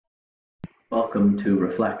Welcome to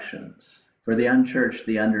Reflections for the unchurched,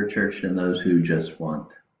 the underchurched, and those who just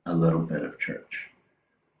want a little bit of church.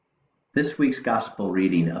 This week's gospel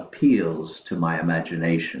reading appeals to my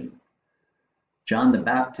imagination. John the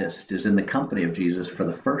Baptist is in the company of Jesus for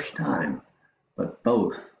the first time, but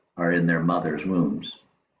both are in their mother's wombs.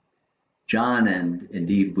 John, and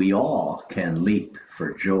indeed we all, can leap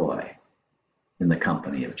for joy in the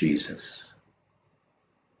company of Jesus.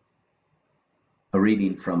 A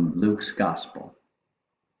reading from Luke's Gospel.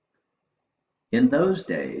 In those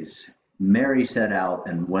days, Mary set out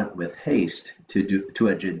and went with haste to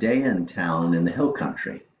a Judean town in the hill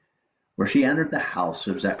country, where she entered the house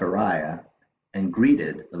of Zechariah and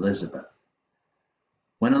greeted Elizabeth.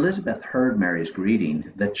 When Elizabeth heard Mary's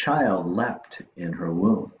greeting, the child leapt in her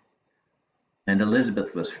womb. And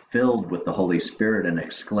Elizabeth was filled with the Holy Spirit and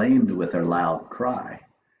exclaimed with her loud cry,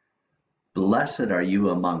 "Blessed are you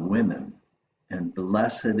among women, and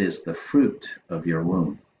blessed is the fruit of your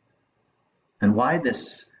womb." And why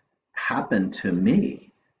this happened to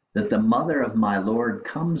me, that the mother of my Lord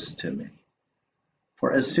comes to me.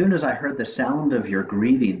 For as soon as I heard the sound of your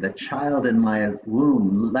greeting, the child in my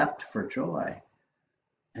womb leapt for joy.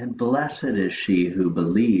 And blessed is she who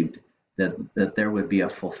believed that there would be a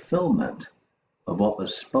fulfillment of what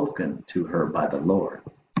was spoken to her by the Lord.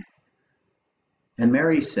 And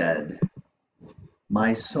Mary said,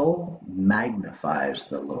 "My soul magnifies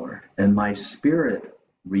the Lord, and my spirit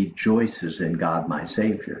rejoices in God my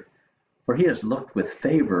Savior, for he has looked with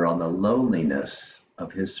favor on the lowliness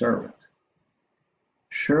of his servant.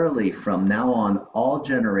 Surely from now on all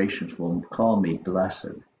generations will call me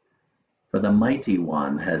blessed, for the Mighty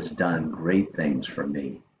One has done great things for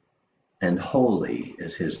me, and holy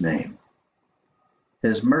is his name.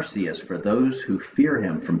 His mercy is for those who fear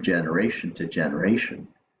him from generation to generation.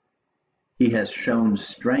 He has shown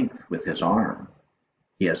strength with his arm.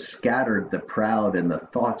 He has scattered the proud in the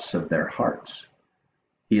thoughts of their hearts.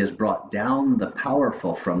 He has brought down the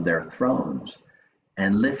powerful from their thrones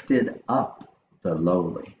and lifted up the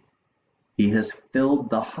lowly. He has filled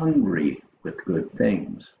the hungry with good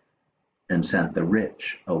things and sent the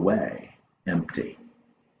rich away empty.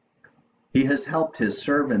 He has helped his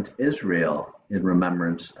servant Israel in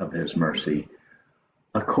remembrance of his mercy,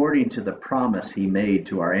 according to the promise he made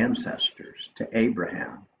to our ancestors, to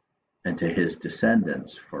Abraham, and to his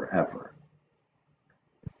descendants forever."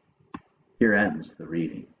 Here ends the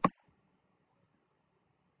reading.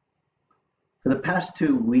 For the past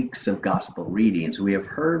 2 weeks of gospel readings, we have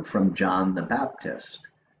heard from John the Baptist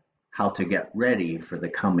how to get ready for the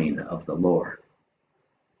coming of the Lord.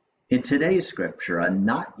 In today's scripture, a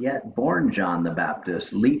not yet born John the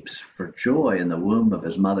Baptist leaps for joy in the womb of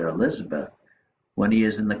his mother Elizabeth when he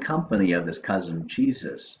is in the company of his cousin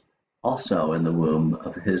Jesus, also in the womb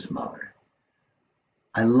of his mother.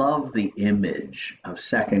 I love the image of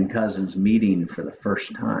second cousins meeting for the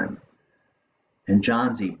first time and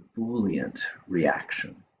John's ebullient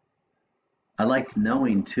reaction. I like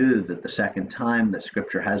knowing too that the second time that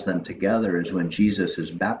scripture has them together is when Jesus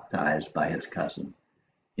is baptized by his cousin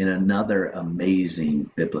in another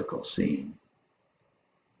amazing biblical scene.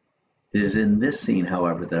 It is in this scene,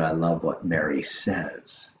 however, that I love what Mary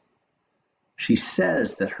says. She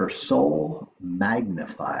says that her soul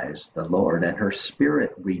magnifies the Lord and her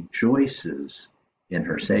spirit rejoices in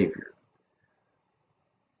her Savior.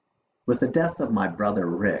 With the death of my brother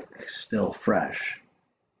Rick still fresh,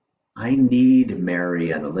 I need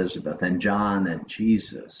Mary and Elizabeth and John and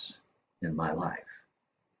Jesus in my life.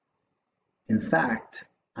 In fact,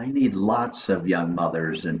 I need lots of young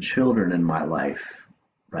mothers and children in my life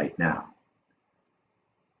right now.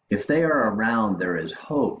 If they are around, there is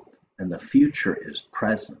hope, and the future is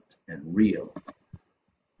present and real,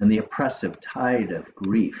 and the oppressive tide of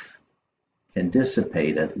grief can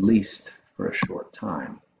dissipate at least for a short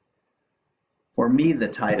time. For me, the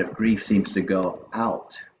tide of grief seems to go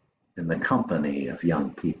out in the company of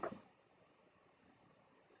young people.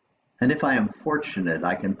 And if I am fortunate,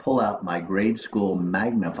 I can pull out my grade school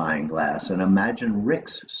magnifying glass and imagine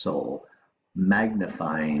Rick's soul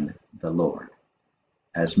magnifying the Lord,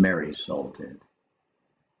 as Mary's soul did.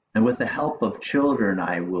 And with the help of children,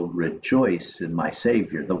 I will rejoice in my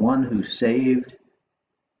Savior, the one who saved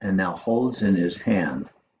and now holds in his hand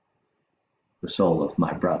the soul of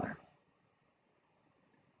my brother.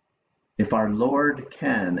 If our Lord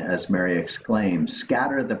can, as Mary exclaims,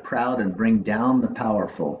 scatter the proud and bring down the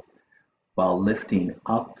powerful, while lifting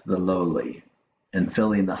up the lowly and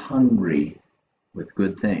filling the hungry with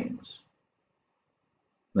good things,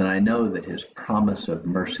 then I know that his promise of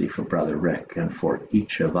mercy for Brother Rick and for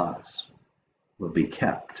each of us will be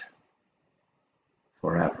kept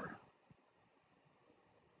forever.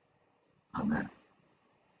 Amen.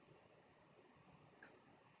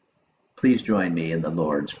 Please join me in the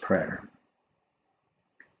Lord's Prayer.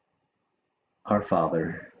 Our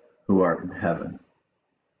Father, who art in heaven,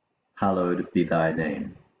 hallowed be thy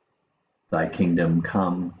name. Thy kingdom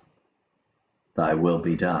come, thy will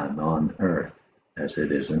be done on earth as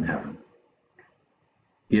it is in heaven.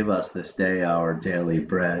 Give us this day our daily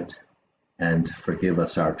bread, and forgive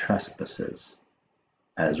us our trespasses,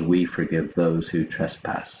 as we forgive those who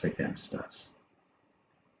trespass against us.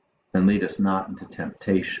 And lead us not into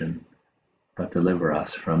temptation, but deliver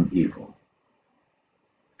us from evil.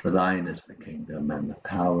 For thine is the kingdom and the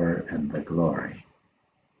power and the glory,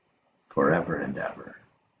 forever and ever.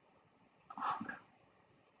 Amen.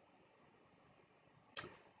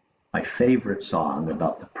 My favorite song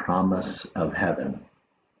about the promise of heaven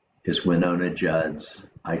is Winona Judd's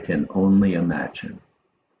I Can Only Imagine.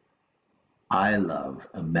 I love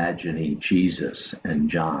imagining Jesus and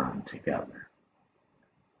John together.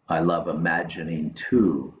 I love imagining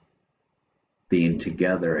two being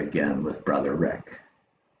together again with Brother Rick,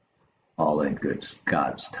 all in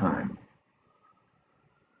God's time.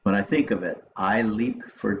 When I think of it, I leap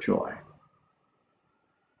for joy.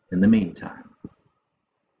 In the meantime,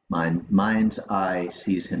 my mind's eye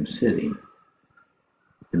sees him sitting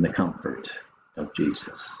in the comfort of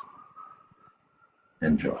Jesus.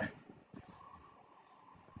 Enjoy.